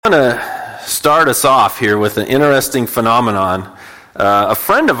I'm going to start us off here with an interesting phenomenon. A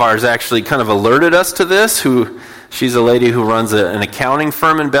friend of ours actually kind of alerted us to this. She's a lady who runs an accounting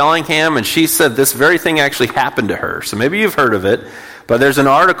firm in Bellingham, and she said this very thing actually happened to her. So maybe you've heard of it, but there's an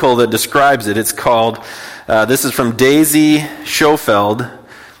article that describes it. It's called, this is from Daisy Schofield.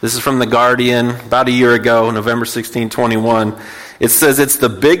 This is from The Guardian about a year ago, November 16, 21. It says, "It's the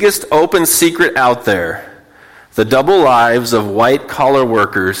biggest open secret out there. The double lives of white-collar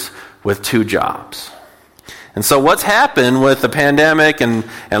workers with two jobs." And so what's happened with the pandemic and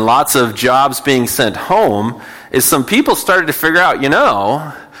lots of jobs being sent home is some people started to figure out,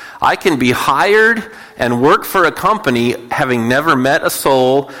 I can be hired and work for a company having never met a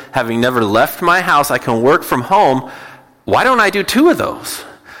soul, having never left my house. I can work from home. Why don't I do two of those?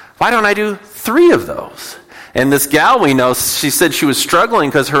 Why don't I do three of those? And this gal we know, she said she was struggling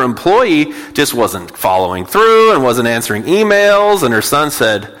because her employee just wasn't following through and wasn't answering emails. And her son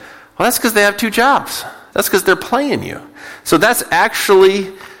said, well, that's because they have two jobs. That's because they're playing you. So that's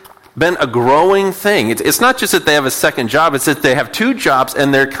actually been a growing thing. It's not just that they have a second job. It's that they have two jobs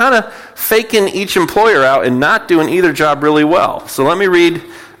and they're kind of faking each employer out and not doing either job really well. So let me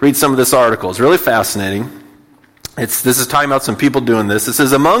read some of this article. It's really fascinating. This is talking about some people doing this. It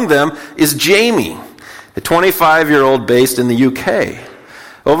says, among them is Jamie, a 25-year-old based in the UK.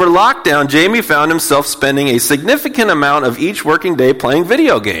 Over lockdown, Jamie found himself spending a significant amount of each working day playing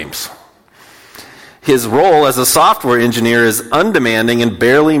video games. His role as a software engineer is undemanding and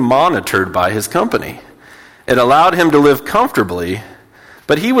barely monitored by his company. It allowed him to live comfortably,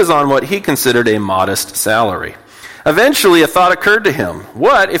 but he was on what he considered a modest salary. Eventually, a thought occurred to him.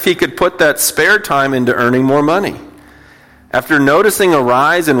 What if he could put that spare time into earning more money? After noticing a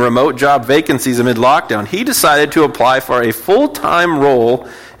rise in remote job vacancies amid lockdown, he decided to apply for a full-time role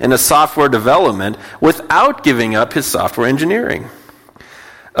in a software development without giving up his software engineering.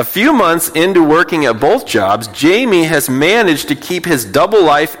 A few months into working at both jobs, Jamie has managed to keep his double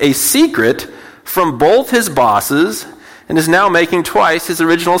life a secret from both his bosses and is now making twice his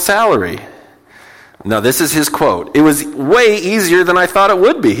original salary. Now, this is his quote. "It was way easier than I thought it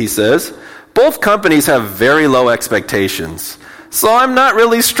would be," he says. "Both companies have very low expectations, so I'm not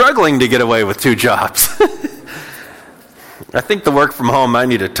really struggling to get away with two jobs." I think the work from home might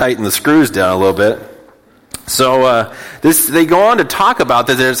need to tighten the screws down a little bit. So they go on to talk about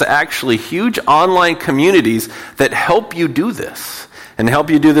that there's actually huge online communities that help you do this and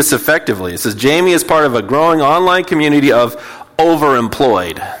help you do this effectively. It says Jamie is part of a growing online community of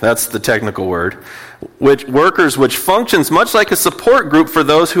overemployed. That's the technical word. Which functions much like a support group for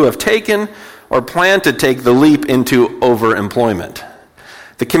those who have taken or plan to take the leap into overemployment.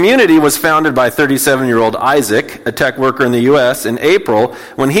 The community was founded by 37-year-old Isaac, a tech worker in the U.S., in April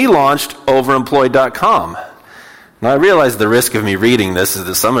when he launched overemployed.com. Now, I realize the risk of me reading this is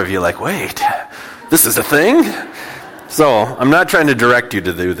that some of you are like, wait, this is a thing? So, I'm not trying to direct you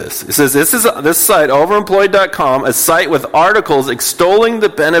to do this. It says, this site, overemployed.com, a site with articles extolling the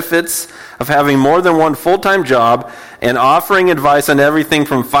benefits of having more than one full-time job and offering advice on everything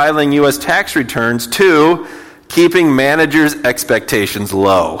from filing U.S. tax returns to keeping managers' expectations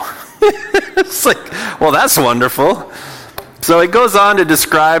low. It's like, well, that's wonderful. So it goes on to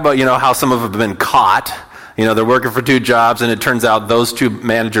describe, how some of them have been caught. They're working for two jobs, and it turns out those two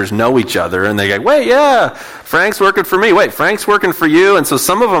managers know each other, and they go, wait, yeah, Frank's working for me. Wait, Frank's working for you. And so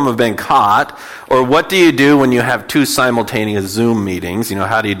some of them have been caught. Or what do you do when you have two simultaneous Zoom meetings?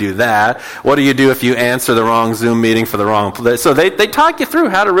 How do you do that? What do you do if you answer the wrong Zoom meeting for the wrong place? So they talk you through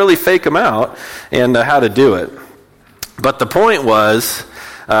how to really fake them out and how to do it. But the point was,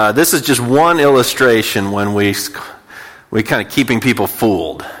 this is just one illustration when we kind of keeping people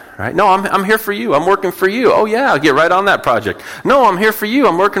fooled. Right? No, I'm here for you. I'm working for you. Oh, yeah, I'll get right on that project. No, I'm here for you.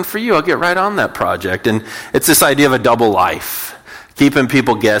 I'm working for you. I'll get right on that project. And it's this idea of a double life, keeping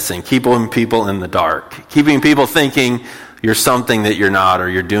people guessing, keeping people in the dark, keeping people thinking you're something that you're not or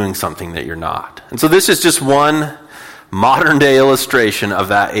you're doing something that you're not. And so this is just one modern-day illustration of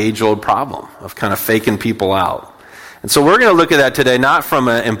that age-old problem of kind of faking people out. And so we're going to look at that today, not from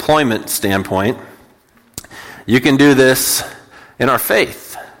an employment standpoint. You can do this in our faith.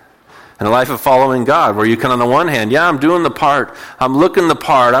 In a life of following God, where you can, on the one hand, I'm doing the part, I'm looking the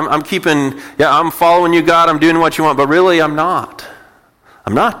part, I'm following you, God, I'm doing what you want, but really I'm not.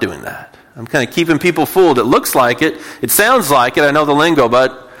 I'm not doing that. I'm kind of keeping people fooled. It looks like it, it sounds like it, I know the lingo,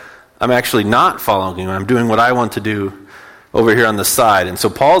 but I'm actually not following you. I'm doing what I want to do over here on the side. And so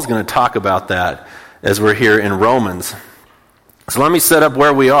Paul's going to talk about that as we're here in Romans. So let me set up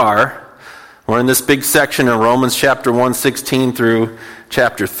where we are. We're in this big section in Romans chapter 1, 16 through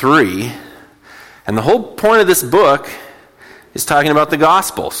chapter 3. And the whole point of this book is talking about the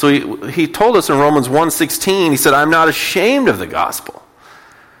gospel. So he told us in Romans 1:16, he said, I'm not ashamed of the gospel.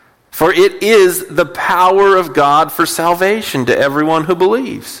 For it is the power of God for salvation to everyone who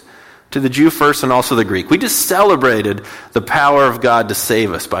believes, to the Jew first and also the Greek. We just celebrated the power of God to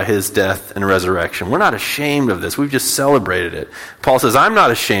save us by his death and resurrection. We're not ashamed of this. We've just celebrated it. Paul says, I'm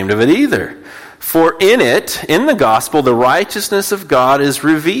not ashamed of it either. For in it, in the gospel, the righteousness of God is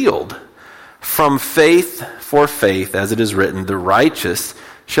revealed from faith for faith, as it is written, the righteous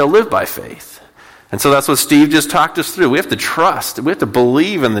shall live by faith. And so that's what Steve just talked us through. We have to trust. We have to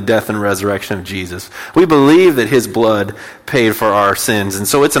believe in the death and resurrection of Jesus. We believe that his blood paid for our sins. And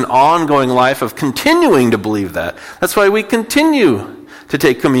so it's an ongoing life of continuing to believe that. That's why we continue to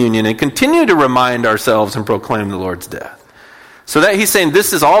take communion and continue to remind ourselves and proclaim the Lord's death. So that he's saying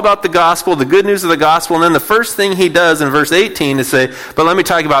this is all about the gospel, the good news of the gospel. And then the first thing he does in verse 18 is say, but let me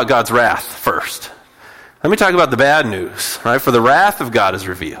talk about God's wrath first. Let me talk about the bad news, right? For the wrath of God is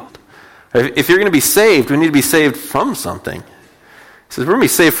revealed. If you're going to be saved, we need to be saved from something. He says, we're going to be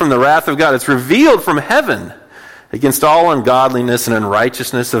saved from the wrath of God. It's revealed from heaven against all ungodliness and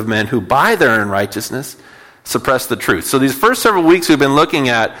unrighteousness of men who by their unrighteousness suppress the truth. So these first several weeks we've been looking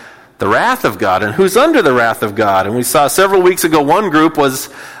at the wrath of God and who's under the wrath of God. And we saw several weeks ago one group was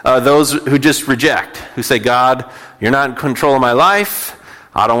those who just reject, who say, God, you're not in control of my life.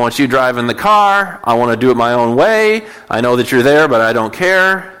 I don't want you driving the car. I want to do it my own way. I know that you're there, but I don't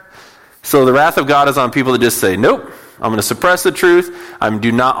care. So the wrath of God is on people that just say, nope, I'm going to suppress the truth. I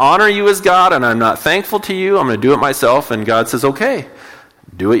do not honor you as God, and I'm not thankful to you. I'm going to do it myself. And God says, okay,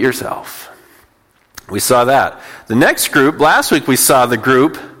 do it yourself. We saw that. The next group, last week we saw the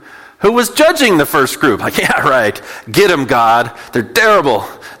group who was judging the first group. Like, yeah, right, get them, God. They're terrible.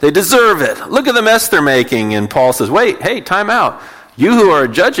 They deserve it. Look at the mess they're making. And Paul says, wait, hey, time out. You who are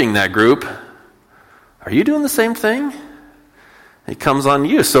judging that group, are you doing the same thing? It comes on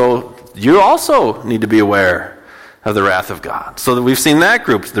you. So you also need to be aware of the wrath of God. So that we've seen that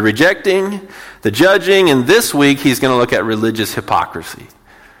group, the rejecting, the judging, and this week he's going to look at religious hypocrisy.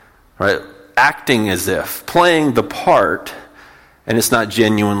 Right? Acting as if, playing the part, and it's not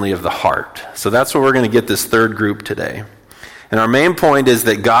genuinely of the heart. So that's where we're going to get this third group today. And our main point is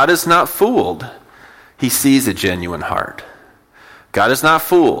that God is not fooled. He sees a genuine heart. God is not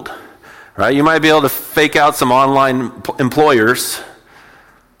fooled. Right? You might be able to fake out some online employers,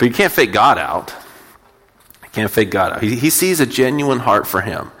 but you can't fake God out. You can't fake God out. He sees a genuine heart for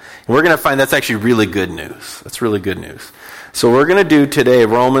him. And we're going to find that's actually really good news. That's really good news. So we're going to do today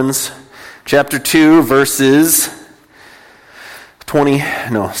Romans chapter 2, verses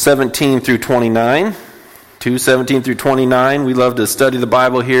 17 through 29. 2:17 through 29. We love to study the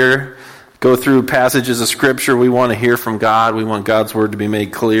Bible here, go through passages of Scripture. We want to hear from God. We want God's word to be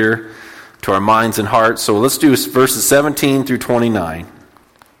made clear to our minds and hearts. So let's do verses 17 through 29.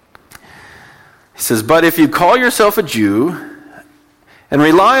 He says, but if you call yourself a Jew and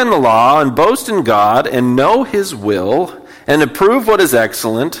rely on the law and boast in God and know his will and approve what is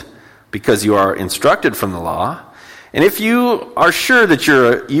excellent because you are instructed from the law, and if you are sure that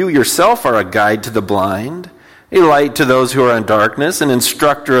you yourself are a guide to the blind, a light to those who are in darkness, an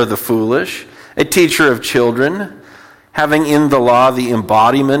instructor of the foolish, a teacher of children, having in the law the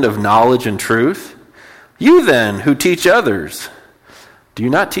embodiment of knowledge and truth, you then who teach others, do you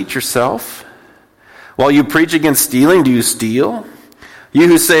not teach yourself? While you preach against stealing, do you steal? You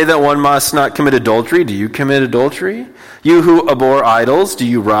who say that one must not commit adultery, do you commit adultery? You who abhor idols, do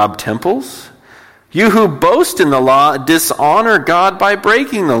you rob temples? You who boast in the law, dishonor God by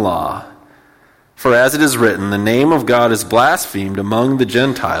breaking the law. For as it is written, the name of God is blasphemed among the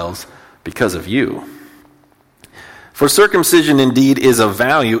Gentiles because of you. For circumcision indeed is of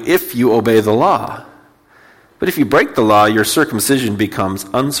value if you obey the law. But if you break the law, your circumcision becomes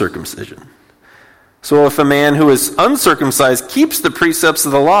uncircumcision. So if a man who is uncircumcised keeps the precepts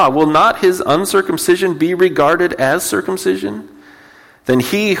of the law, will not his uncircumcision be regarded as circumcision? Then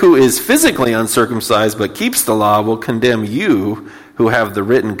he who is physically uncircumcised but keeps the law will condemn you who have the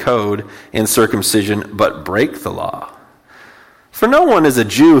written code in circumcision but break the law. For no one is a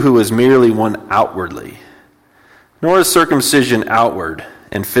Jew who is merely one outwardly, nor is circumcision outward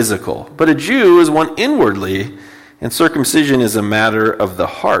and physical, but a Jew is one inwardly, and circumcision is a matter of the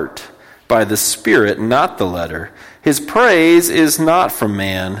heart, by the Spirit, not the letter. His praise is not from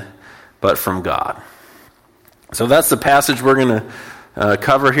man, but from God. So that's the passage we're going to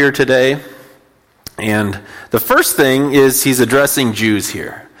cover here today. And the first thing is he's addressing Jews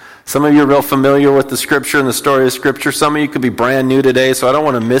here. Some of you are real familiar with the Scripture and the story of Scripture. Some of you could be brand new today, so I don't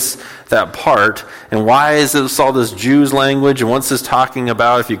want to miss that part. And why is this all this Jews language? And what's this talking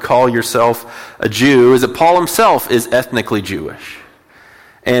about if you call yourself a Jew? Is that Paul himself is ethnically Jewish.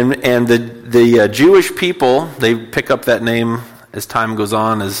 And the Jewish people, they pick up that name as time goes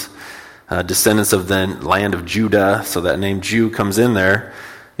on as descendants of the land of Judah. So that name Jew comes in there.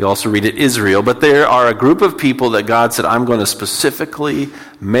 You also read it Israel. But there are a group of people that God said, I'm going to specifically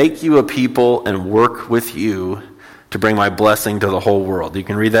make you a people and work with you to bring my blessing to the whole world. You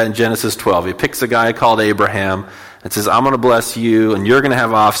can read that in Genesis 12. He picks a guy called Abraham and says, I'm going to bless you, and you're going to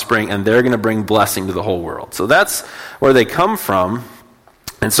have offspring, and they're going to bring blessing to the whole world. So that's where they come from.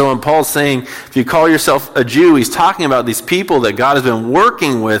 And so when Paul's saying, if you call yourself a Jew, he's talking about these people that God has been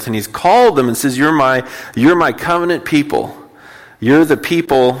working with, and he's called them and says, you're my covenant people. You're the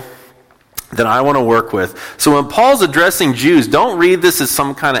people that I want to work with. So when Paul's addressing Jews, don't read this as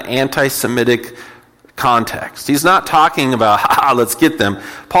some kind of anti-Semitic context. He's not talking about, let's get them.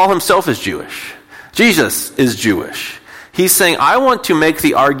 Paul himself is Jewish. Jesus is Jewish. He's saying, I want to make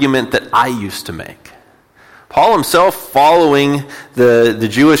the argument that I used to make. Paul himself, following the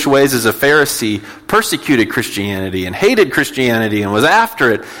Jewish ways as a Pharisee, persecuted Christianity and hated Christianity and was after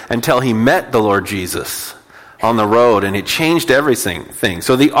it until he met the Lord Jesus on the road, and it changed everything.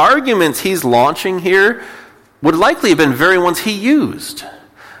 So the arguments he's launching here would likely have been very ones he used.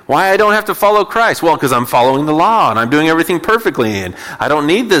 Why I don't have to follow Christ? Well, because I'm following the law, and I'm doing everything perfectly, and I don't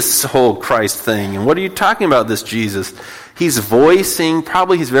need this whole Christ thing. And what are you talking about, this Jesus? He's voicing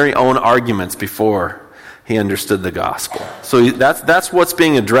probably his very own arguments before he understood the gospel. So that's what's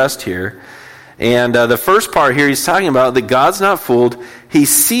being addressed here. And the first part here, he's talking about that God's not fooled. He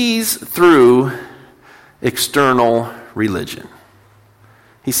sees through external religion.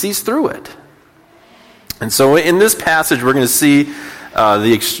 He sees through it. And so in this passage, we're going to see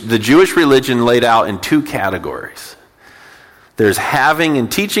the Jewish religion laid out in two categories. There's having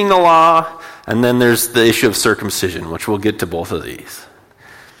and teaching the law, and then there's the issue of circumcision, which we'll get to both of these.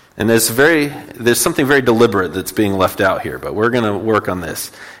 And there's something very deliberate that's being left out here, but we're going to work on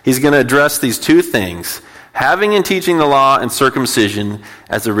this. He's going to address these two things, having and teaching the law and circumcision,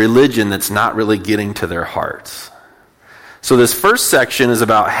 as a religion that's not really getting to their hearts. So this first section is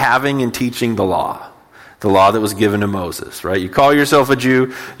about having and teaching the law that was given to Moses, right? You call yourself a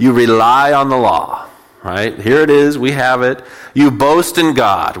Jew, you rely on the law, right? Here it is, we have it. You boast in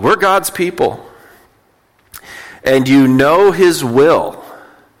God. We're God's people. And you know his will.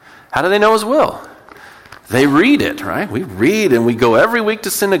 How do they know his will? They read it, right? We read and we go every week to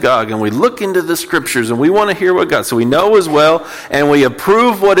synagogue and we look into the scriptures and we want to hear what God. So we know his will and we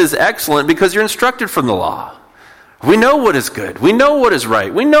approve what is excellent because you're instructed from the law. We know what is good. We know what is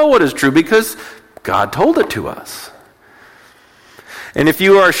right. We know what is true because God told it to us. And if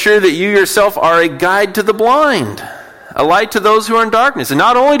you are sure that you yourself are a guide to the blind, a light to those who are in darkness. And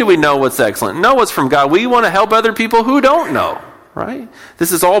not only do we know what's excellent, know what's from God, we want to help other people who don't know. Right?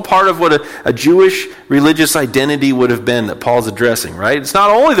 This is all part of what a Jewish religious identity would have been that Paul's addressing, right? It's not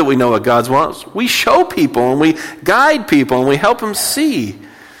only that we know what God wants, we show people and we guide people and we help them see.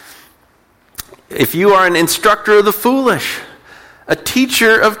 If you are an instructor of the foolish, a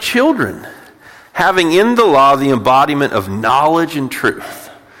teacher of children, having in the law the embodiment of knowledge and truth.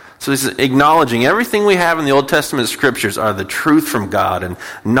 So this is acknowledging everything we have in the Old Testament scriptures are the truth from God and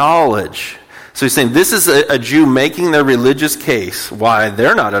knowledge. So he's saying this is a Jew making their religious case why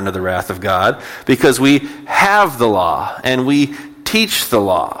they're not under the wrath of God, because we have the law and we teach the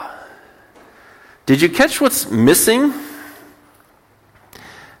law. Did you catch what's missing?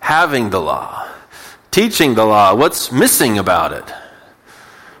 Having the law. Teaching the law. What's missing about it?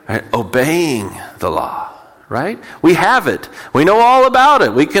 Right? Obeying the law. Right? We have it. We know all about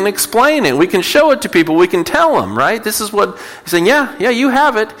it. We can explain it. We can show it to people. We can tell them, right? This is what he's saying, yeah, you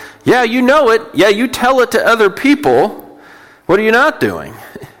have it. Yeah, you know it. Yeah, you tell it to other people. What are you not doing?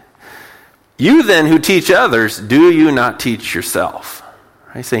 You then who teach others, do you not teach yourself?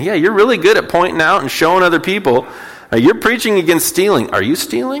 He's saying, yeah, you're really good at pointing out and showing other people. You're preaching against stealing. Are you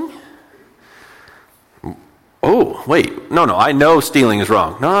stealing? Oh, wait. No, I know stealing is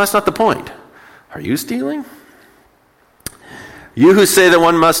wrong. No, that's not the point. Are you stealing? You who say that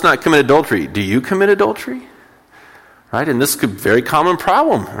one must not commit adultery, do you commit adultery? Right? And this is a very common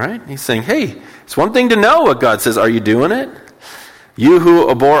problem, right? He's saying, hey, it's one thing to know what God says. Are you doing it? You who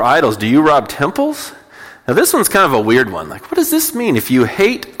abhor idols, do you rob temples? Now this one's kind of a weird one. Like, what does this mean? If you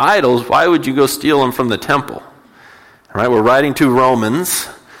hate idols, why would you go steal them from the temple? All right, we're writing to Romans.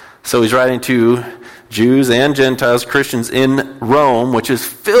 So he's writing to Jews and Gentiles, Christians in Rome, which is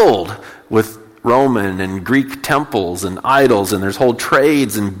filled with Roman and Greek temples and idols, and there's whole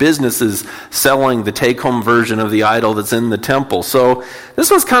trades and businesses selling the take-home version of the idol that's in the temple. So this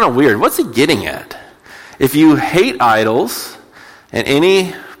was kind of weird. What's he getting at? If you hate idols, and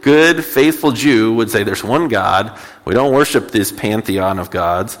any good, faithful Jew would say there's one God, we don't worship this pantheon of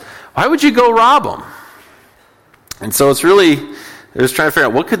gods, why would you go rob them? And so they're just trying to figure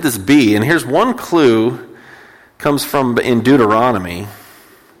out what could this be. And here's one clue, comes from in Deuteronomy.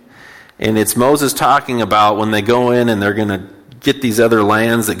 And it's Moses talking about when they go in and they're going to get these other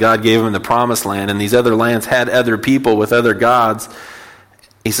lands that God gave them in the promised land, and these other lands had other people with other gods.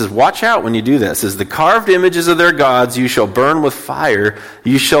 He says, watch out when you do this. It says, the carved images of their gods you shall burn with fire.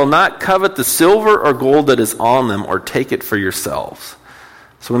 You shall not covet the silver or gold that is on them, or take it for yourselves.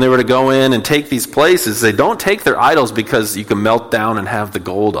 So when they were to go in and take these places, they don't take their idols because you can melt down and have the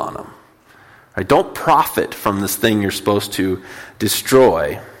gold on them. Right? Don't profit from this thing you're supposed to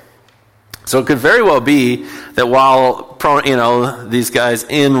destroy. So it could very well be that while these guys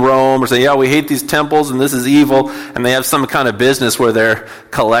in Rome are saying, yeah, we hate these temples and this is evil, and they have some kind of business where they're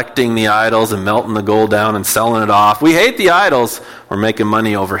collecting the idols and melting the gold down and selling it off. We hate the idols, we're making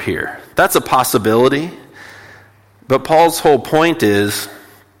money over here. That's a possibility. But Paul's whole point is,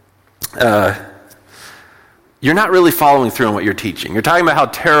 you're not really following through on what you're teaching. You're talking about how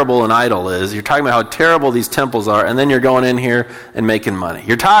terrible an idol is. You're talking about how terrible these temples are, and then you're going in here and making money.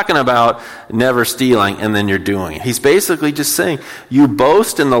 You're talking about never stealing, and then you're doing it. He's basically just saying, you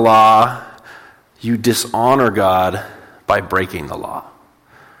boast in the law, you dishonor God by breaking the law.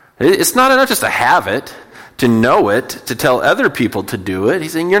 It's not enough just to have it, to know it, to tell other people to do it.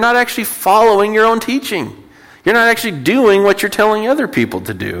 He's saying you're not actually following your own teaching. You're not actually doing what you're telling other people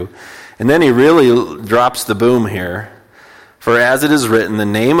to do. And then he really drops the boom here. For as it is written, the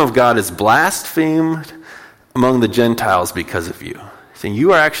name of God is blasphemed among the Gentiles because of you. So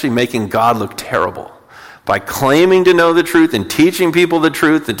you are actually making God look terrible by claiming to know the truth and teaching people the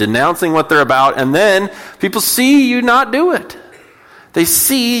truth and denouncing what they're about, and then people see you not do it. They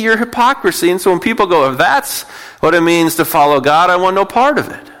see your hypocrisy, and so when people go, if that's what it means to follow God, I want no part of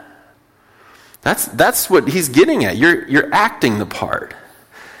it. That's what he's getting at. You're acting the part.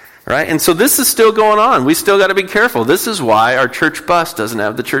 Right? And so this is still going on. We still got to be careful. This is why our church bus doesn't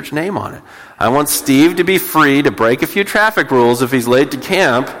have the church name on it. I want Steve to be free to break a few traffic rules if he's late to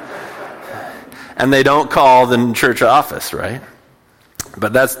camp, and they don't call the church office, right?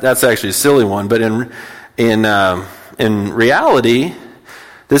 But that's actually a silly one. But in reality,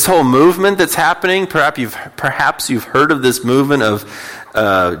 this whole movement that's happening, perhaps you've heard of this movement of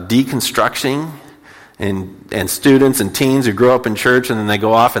deconstructing. And students and teens who grow up in church, and then they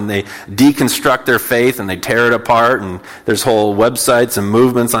go off and they deconstruct their faith and they tear it apart, and there's whole websites and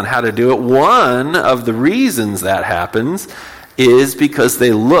movements on how to do it. One of the reasons that happens is because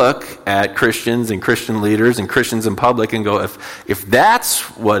they look at Christians and Christian leaders and Christians in public and go, if that's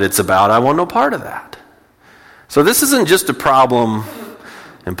what it's about, I want no part of that. So this isn't just a problem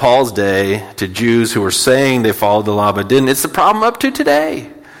in Paul's day to Jews who were saying they followed the law but didn't. It's a problem up to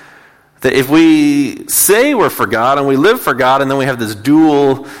today. That if we say we're for God and we live for God, and then we have this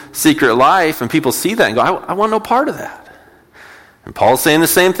dual secret life, and people see that and go, I want no part of that. And Paul's saying the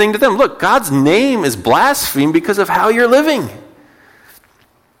same thing to them. Look, God's name is blasphemed because of how you're living.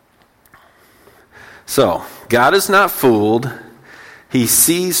 So, God is not fooled. He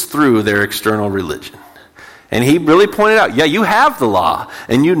sees through their external religion. And he really pointed out, yeah, you have the law,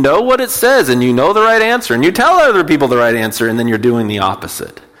 and you know what it says, and you know the right answer, and you tell other people the right answer, and then you're doing the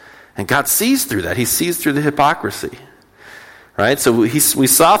opposite. And God sees through that. He sees through the hypocrisy. Right? So we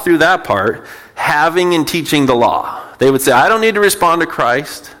saw through that part, having and teaching the law. They would say, I don't need to respond to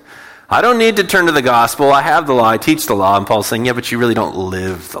Christ. I don't need to turn to the gospel. I have the law. I teach the law. And Paul's saying, yeah, but you really don't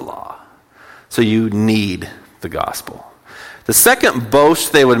live the law. So you need the gospel. The second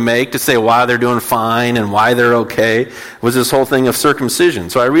boast they would make to say why they're doing fine and why they're okay was this whole thing of circumcision.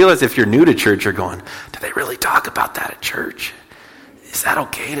 So I realize if you're new to church, you're going, do they really talk about that at church? Is that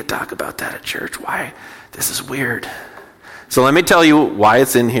okay to talk about that at church? Why? This is weird. So let me tell you why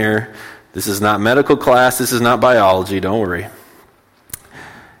it's in here. This is not medical class. This is not biology. Don't worry.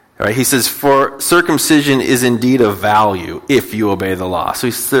 All right, he says, for circumcision is indeed of value if you obey the law.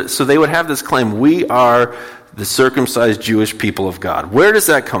 So they would have this claim, we are the circumcised Jewish people of God. Where does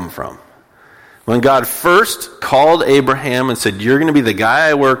that come from? When God first called Abraham and said, you're going to be the guy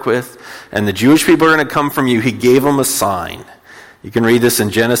I work with, and the Jewish people are going to come from you, he gave him a sign. You can read this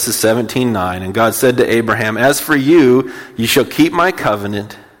in Genesis 17:9. And God said to Abraham, as for you, you shall keep my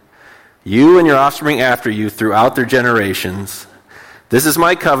covenant, you and your offspring after you throughout their generations. This is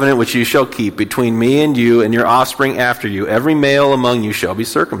my covenant which you shall keep between me and you and your offspring after you. Every male among you shall be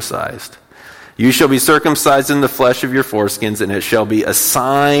circumcised. You shall be circumcised in the flesh of your foreskins, and it shall be a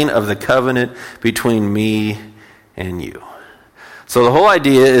sign of the covenant between me and you. So the whole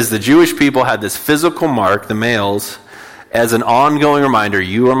idea is the Jewish people had this physical mark, the males, as an ongoing reminder,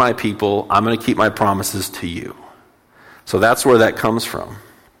 you are my people, I'm going to keep my promises to you. So that's where that comes from.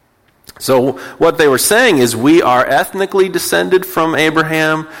 So what they were saying is we are ethnically descended from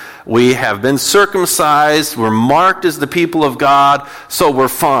Abraham, we have been circumcised, we're marked as the people of God, so we're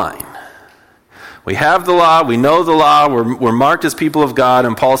fine. We have the law, we know the law, we're marked as people of God,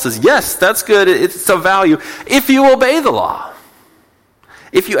 and Paul says, yes, that's good, it's of value, if you obey the law.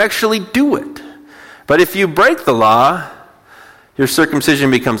 If you actually do it. But if you break the law, your circumcision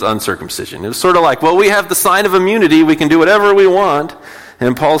becomes uncircumcision. It's sort of like, well, we have the sign of immunity, we can do whatever we want.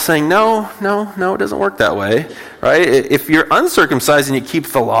 And Paul's saying, no, it doesn't work that way. Right? If you're uncircumcised and you keep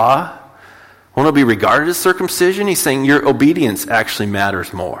the law, won't it be regarded as circumcision? He's saying your obedience actually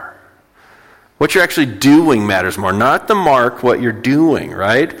matters more. What you're actually doing matters more, not the mark, what you're doing,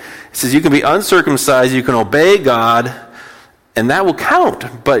 right? He says you can be uncircumcised, you can obey God, and that will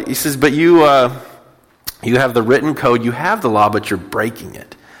count. But he says, but you have the written code, you have the law, but you're breaking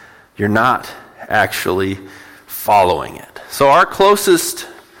it. You're not actually following it. So our closest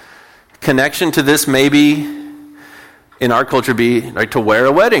connection to this maybe in our culture be like to wear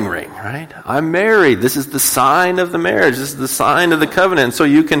a wedding ring, right? I'm married. This is the sign of the marriage. This is the sign of the covenant. So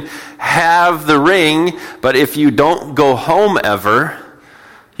you can have the ring, but if you don't go home ever,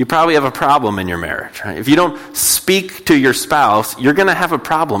 you probably have a problem in your marriage, right? If you don't speak to your spouse, you're going to have a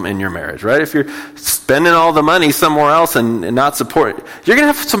problem in your marriage, right? If you're spending all the money somewhere else and not support, you're going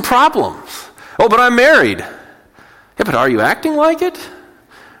to have some problems. Oh, but I'm married. Yeah, but are you acting like it?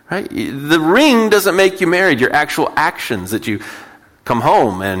 Right? The ring doesn't make you married. Your actual actions that you come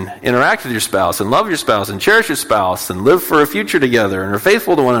home and interact with your spouse and love your spouse and cherish your spouse and live for a future together and are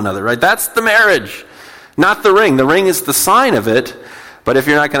faithful to one another, right? That's the marriage, not the ring. The ring is the sign of it. But if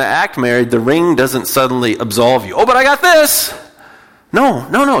you're not going to act married, the ring doesn't suddenly absolve you. Oh, but I got this.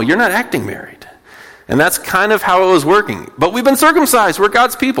 No, you're not acting married. And that's kind of how it was working. But we've been circumcised. We're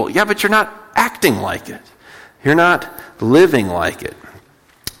God's people. Yeah, but you're not acting like it. You're not living like it.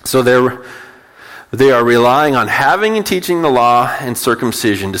 So they are relying on having and teaching the law and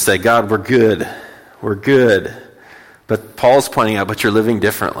circumcision to say, God, we're good. We're good. But Paul's pointing out, but you're living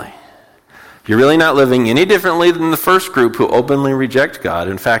differently. You're really not living any differently than the first group who openly reject God.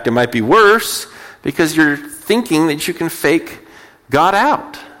 In fact, it might be worse because you're thinking that you can fake God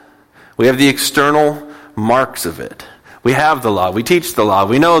out. We have the external marks of it. We have the law. We teach the law.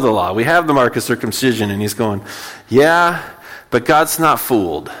 We know the law. We have the mark of circumcision. And he's going, yeah, but God's not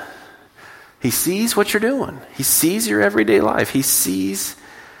fooled. He sees what you're doing. He sees your everyday life. He sees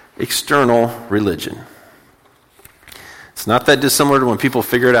external religion. It's not that dissimilar to when people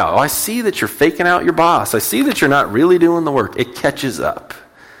figure it out. Oh, I see that you're faking out your boss. I see that you're not really doing the work. It catches up.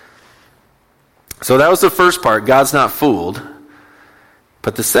 So that was the first part. God's not fooled.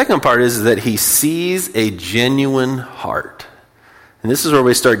 But the second part is that he sees a genuine heart. And this is where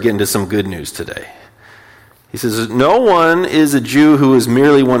we start getting to some good news today. He says, no one is a Jew who is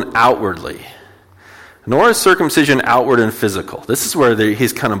merely one outwardly, nor is circumcision outward and physical. This is where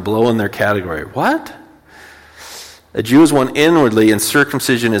he's kind of blowing their category. What? A Jew is one inwardly, and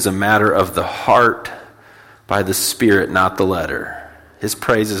circumcision is a matter of the heart by the Spirit, not the letter. His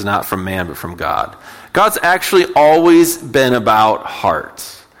praise is not from man, but from God. God's actually always been about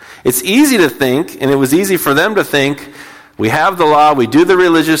hearts. It's easy to think, and it was easy for them to think, we have the law, we do the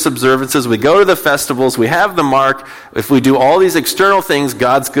religious observances, we go to the festivals, we have the mark. If we do all these external things,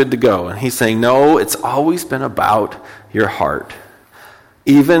 God's good to go. And he's saying, no, it's always been about your heart.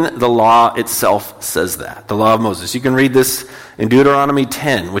 Even the law itself says that. The law of Moses. You can read this in Deuteronomy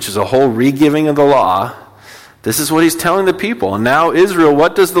 10, which is a whole re-giving of the law. This is what he's telling the people. And now, Israel,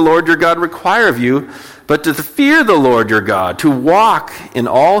 what does the Lord your God require of you but to fear the Lord your God, to walk in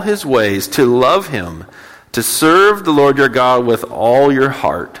all his ways, to love him, to serve the Lord your God with all your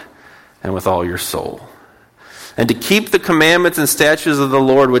heart and with all your soul, and to keep the commandments and statutes of the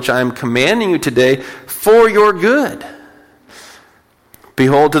Lord, which I am commanding you today for your good.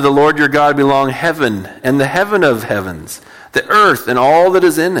 Behold, to the Lord your God belong heaven and the heaven of heavens, the earth and all that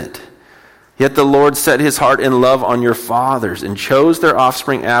is in it. Yet the Lord set his heart in love on your fathers and chose their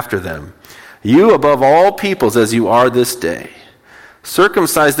offspring after them, you above all peoples as you are this day.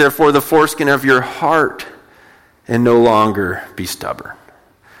 Circumcise therefore the foreskin of your heart and no longer be stubborn.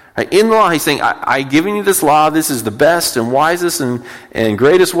 Right? In the law, he's saying, I've given you this law. This is the best and wisest and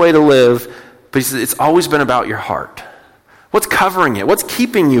greatest way to live. But he says, it's always been about your heart. What's covering it? What's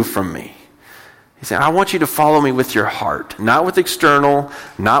keeping you from me? He's saying, I want you to follow me with your heart, not with external,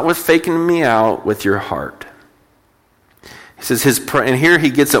 not with faking me out, with your heart. He says and here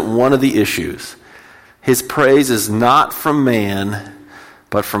he gets at one of the issues. His praise is not from man,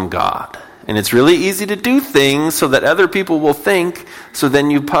 but from God. And it's really easy to do things so that other people will think, so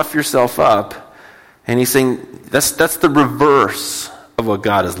then you puff yourself up. And he's saying that's the reverse of what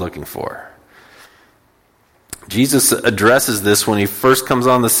God is looking for. Jesus addresses this when he first comes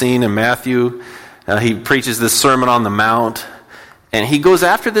on the scene in Matthew. He preaches this Sermon on the Mount. And he goes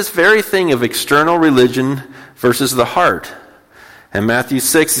after this very thing of external religion versus the heart. In Matthew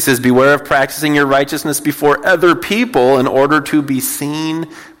 6, he says, beware of practicing your righteousness before other people in order to be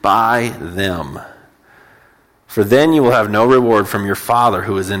seen by them. For then you will have no reward from your Father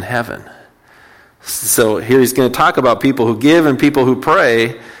who is in heaven. So here he's going to talk about people who give and people who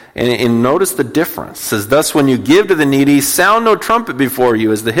pray. And notice the difference. It says, thus when you give to the needy, sound no trumpet before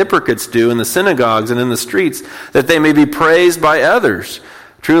you, as the hypocrites do in the synagogues and in the streets, that they may be praised by others.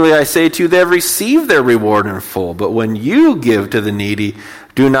 Truly I say to you, they have received their reward in full. But when you give to the needy,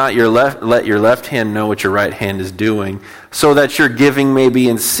 do not let your left hand know what your right hand is doing, so that your giving may be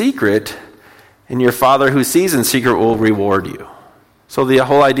in secret, and your Father who sees in secret will reward you. So the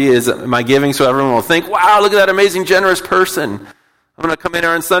whole idea is, am I giving so everyone will think, wow, look at that amazing, generous person. I'm going to come in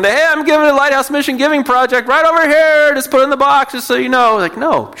here on Sunday, hey, I'm giving a Lighthouse Mission Giving Project right over here, just put it in the box just so you know. Like,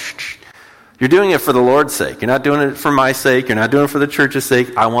 no, shh. You're doing it for the Lord's sake. You're not doing it for my sake. You're not doing it for the church's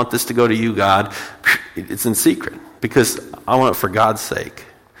sake. I want this to go to you, God. It's in secret because I want it for God's sake.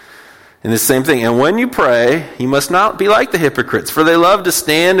 And the same thing. And when you pray, you must not be like the hypocrites, for they love to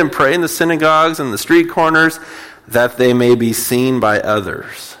stand and pray in the synagogues and the street corners, that they may be seen by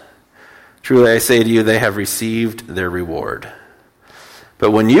others. Truly I say to you, they have received their reward. But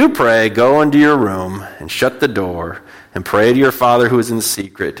when you pray, go into your room and shut the door and pray to your Father who is in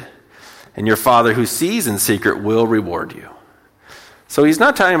secret. And your Father who sees in secret will reward you. So he's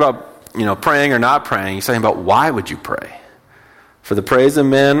not talking about, praying or not praying. He's talking about why would you pray? For the praise of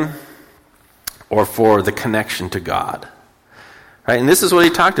men or for the connection to God? Right? And this is what he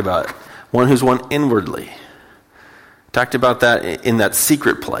talked about. One who's won inwardly. Talked about that in that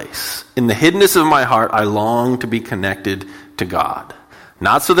secret place. In the hiddenness of my heart, I long to be connected to God.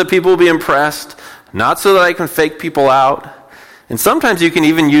 Not so that people will be impressed. Not so that I can fake people out. And sometimes you can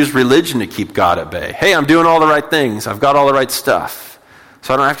even use religion to keep God at bay. Hey, I'm doing all the right things. I've got all the right stuff.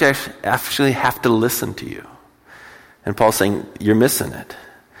 So I don't actually have to listen to you. And Paul's saying, you're missing it.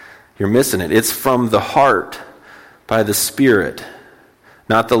 You're missing it. It's from the heart by the Spirit,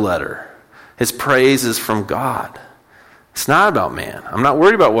 not the letter. His praise is from God. It's not about man. I'm not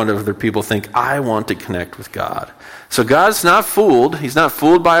worried about what other people think. I want to connect with God. So God's not fooled. He's not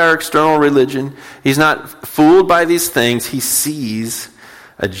fooled by our external religion. He's not fooled by these things. He sees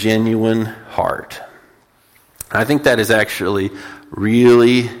a genuine heart. I think that is actually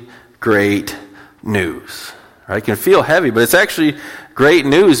really great news. Right? It can feel heavy, but it's actually great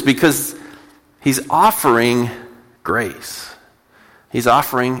news because he's offering grace. He's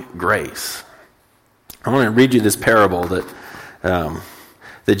offering grace. I want to read you this parable that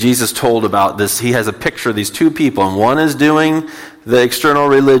Jesus told about this. He has a picture of these two people, and one is doing the external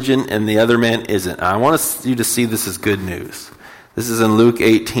religion, and the other man isn't. And I want you to see this as good news. This is in Luke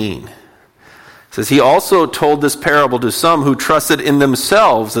 18. It says, he also told this parable to some who trusted in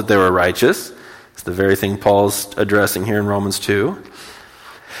themselves that they were righteous. It's the very thing Paul's addressing here in Romans 2.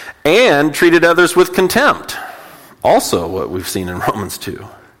 And treated others with contempt. Also what we've seen in Romans 2.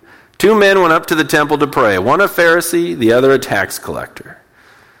 2 men went up to the temple to pray, one a Pharisee, the other a tax collector.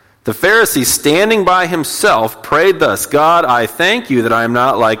 The Pharisee, standing by himself, prayed thus, God, I thank you that I am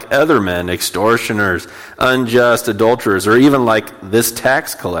not like other men, extortioners, unjust, adulterers, or even like this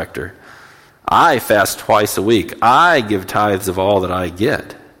tax collector. I fast twice a week. I give tithes of all that I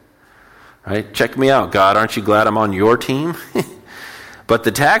get. Right? Check me out, God. Aren't you glad I'm on your team? But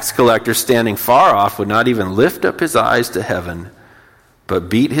the tax collector, standing far off, would not even lift up his eyes to heaven, but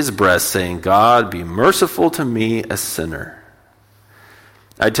beat his breast, saying, God, be merciful to me, a sinner.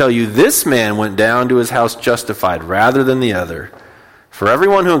 I tell you, this man went down to his house justified rather than the other. For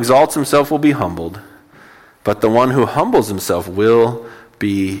everyone who exalts himself will be humbled, but the one who humbles himself will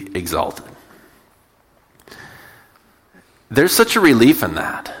be exalted. There's such a relief in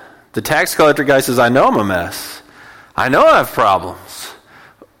that. The tax collector guy says, I know I'm a mess. I know I have problems.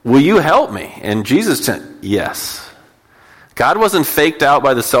 Will you help me? And Jesus said, yes. God wasn't faked out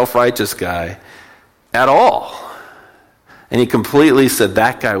by the self-righteous guy at all. And he completely said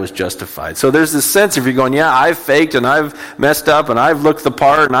that guy was justified. So there's this sense if you're going, yeah, I've faked and I've messed up and I've looked the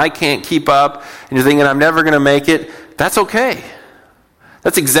part and I can't keep up, and you're thinking I'm never going to make it, that's okay.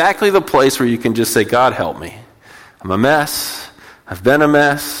 That's exactly the place where you can just say, God, help me. I'm a mess. I've been a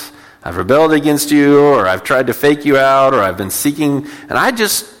mess. I've rebelled against you, or I've tried to fake you out, or I've been seeking, and I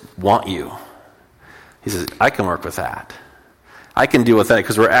just want you. He says, I can work with that. I can deal with that,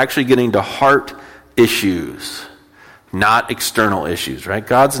 because we're actually getting to heart issues, not external issues, right?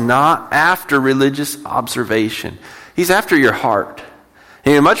 God's not after religious observation. He's after your heart.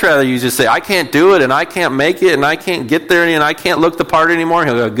 And he'd much rather you just say, I can't do it, and I can't make it, and I can't get there, and I can't look the part anymore.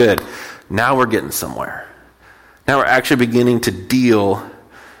 He'll go, good. Now we're getting somewhere. Now we're actually beginning to deal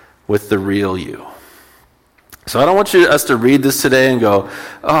with the real you. So I don't want us to read this today and go,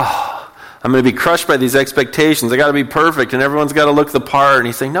 oh, I'm going to be crushed by these expectations. I got to be perfect, and everyone's got to look the part. And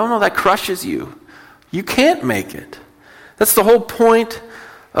he's saying, no, that crushes you. You can't make it. That's the whole point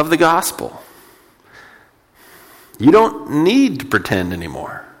of the gospel. You don't need to pretend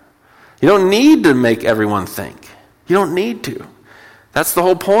anymore. You don't need to make everyone think. You don't need to. That's the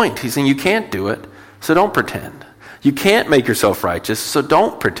whole point. He's saying you can't do it, so don't pretend. You can't make yourself righteous, so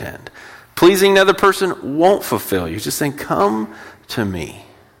don't pretend. Pleasing another person won't fulfill you. He's just saying, come to me.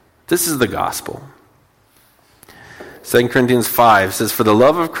 This is the gospel. 2 Corinthians 5 says, for the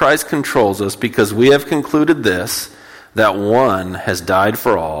love of Christ controls us, because we have concluded this, that one has died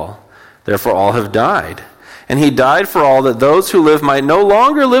for all, therefore all have died. And he died for all, that those who live might no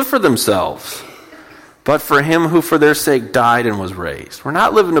longer live for themselves, but for him who for their sake died and was raised. We're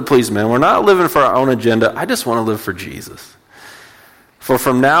not living to please men. We're not living for our own agenda. I just want to live for Jesus. For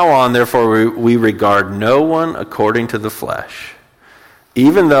from now on, therefore, we regard no one according to the flesh.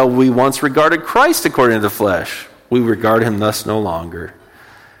 Even though we once regarded Christ according to the flesh, we regard him thus no longer.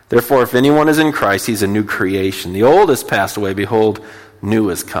 Therefore, if anyone is in Christ, he's a new creation. The old has passed away. Behold, new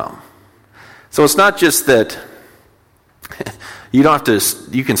has come. So it's not just that you don't have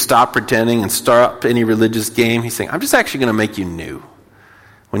to, you can stop pretending and start any religious game. He's saying, I'm just actually going to make you new.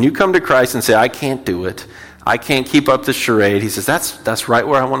 When you come to Christ and say, I can't do it, I can't keep up the charade, he says, that's right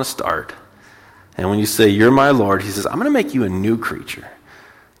where I want to start. And when you say, you're my Lord, he says, I'm going to make you a new creature.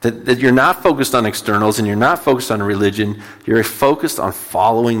 That you're not focused on externals and you're not focused on religion. You're focused on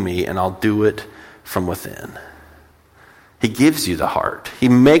following me, and I'll do it from within. He gives you the heart. He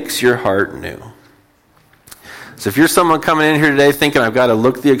makes your heart new. So if you're someone coming in here today thinking, I've got to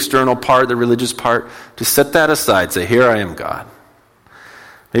look the external part, the religious part, just set that aside. Say, here I am, God.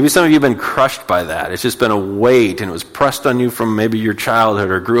 Maybe some of you have been crushed by that. It's just been a weight, and it was pressed on you from maybe your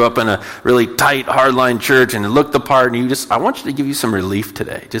childhood, or grew up in a really tight, hardline church, and it looked the part, and I want you to give you some relief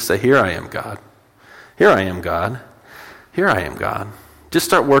today. Just say, here I am, God. Here I am, God. Here I am, God. Just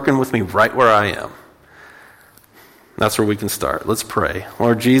start working with me right where I am. That's where we can start. Let's pray.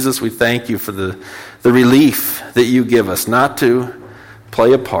 Lord Jesus, we thank you for the relief that you give us, not to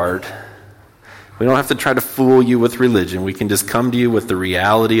play a part. We don't have to try to fool you with religion. We can just come to you with the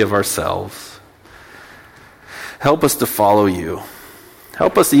reality of ourselves. Help us to follow you.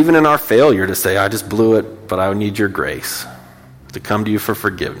 Help us even in our failure to say, I just blew it, but I need your grace. To come to you for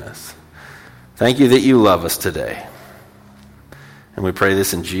forgiveness. Thank you that you love us today. And we pray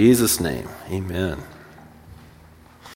this in Jesus' name. Amen.